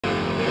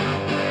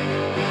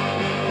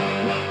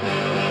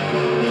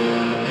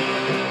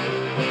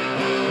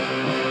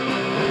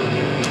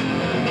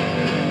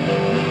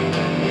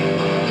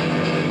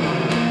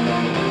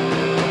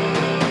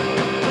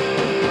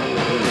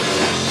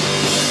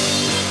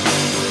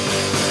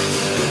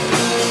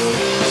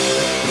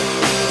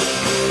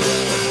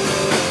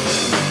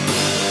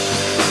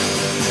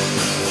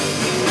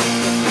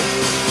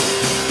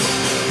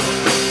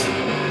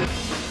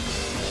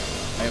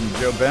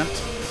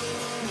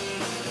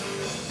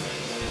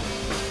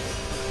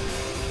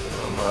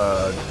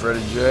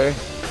Freddie J.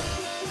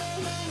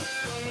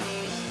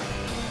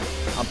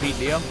 I'm Pete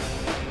Dio.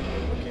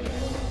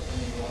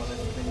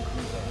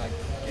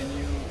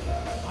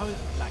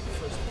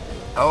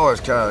 I always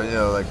kind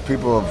of, like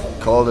people have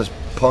called us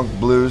punk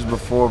blues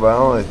before, but I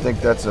don't really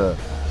think that's an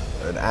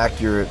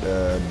accurate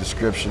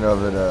description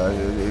of it.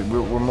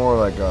 We're more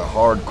like a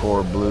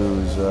hardcore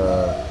blues.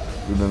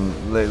 We've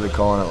been lately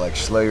calling it like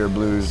Slayer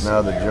blues.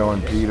 Now that Joe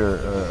and Pete are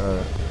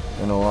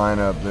in the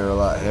lineup, they're a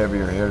lot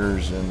heavier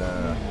hitters, and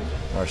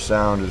our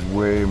sound is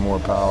way more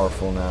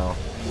powerful now.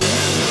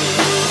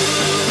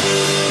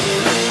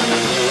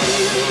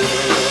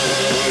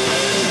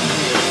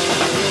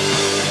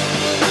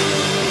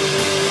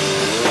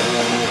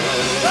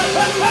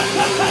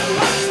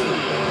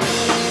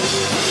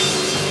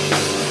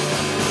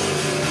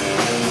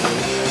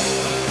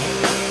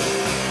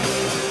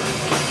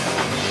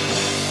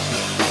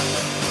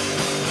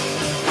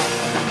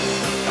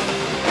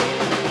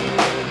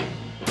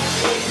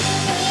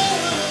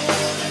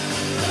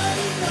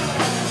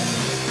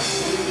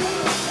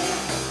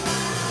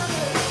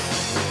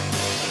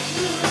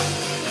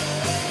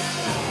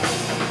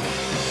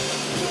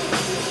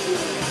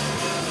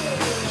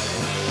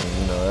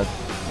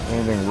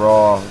 Anything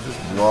raw, just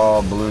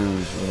raw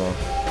blues,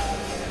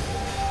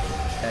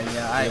 And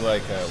yeah,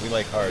 we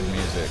like hard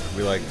music.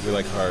 We like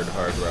hard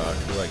rock.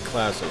 We like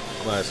classic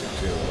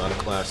too. A lot of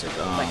classic.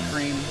 like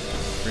Cream.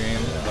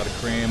 A lot of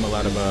Cream. A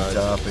lot of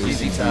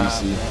ZZ Top.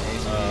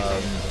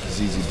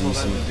 ZZ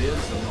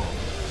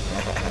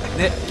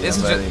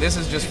This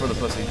is just for the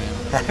pussy.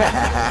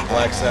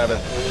 Black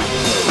Sabbath.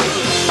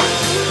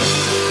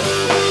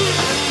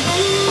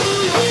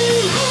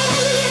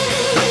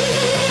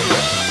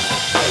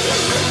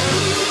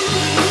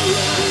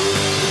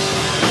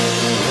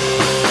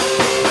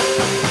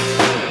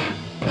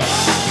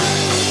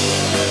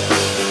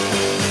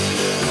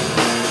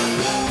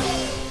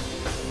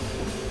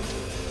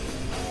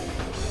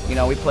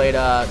 We played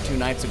 2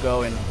 nights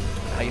ago in,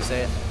 how you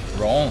say it?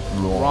 Wrong.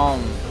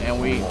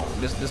 And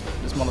this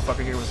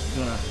motherfucker here was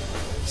doing a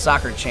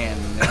soccer chant,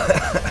 and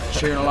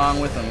cheering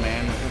along with him,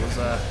 man. It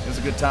was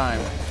a good time.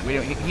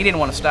 He didn't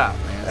want to stop,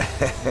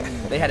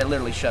 man. They had to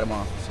literally shut him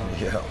off. So.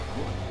 Yeah.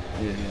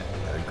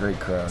 A great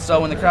crowd.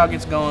 So when the crowd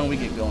gets going, we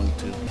get going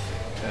too.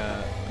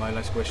 My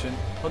last question: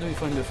 how do you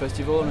find the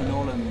festival and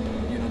all, and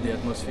the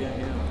atmosphere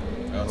here?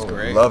 Oh, it's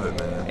great. Love it,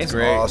 man. It's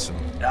great. Awesome.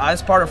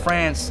 This part of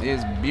France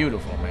is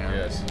beautiful, man.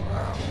 Yes.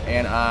 Wow.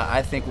 And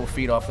I think we'll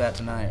feed off that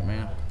tonight,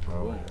 man.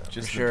 Oh,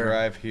 just the sure.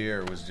 drive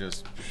here was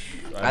just.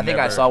 I think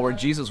I saw where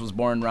Jesus was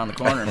born around the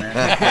corner, man.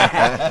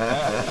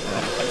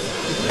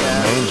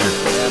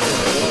 Manger.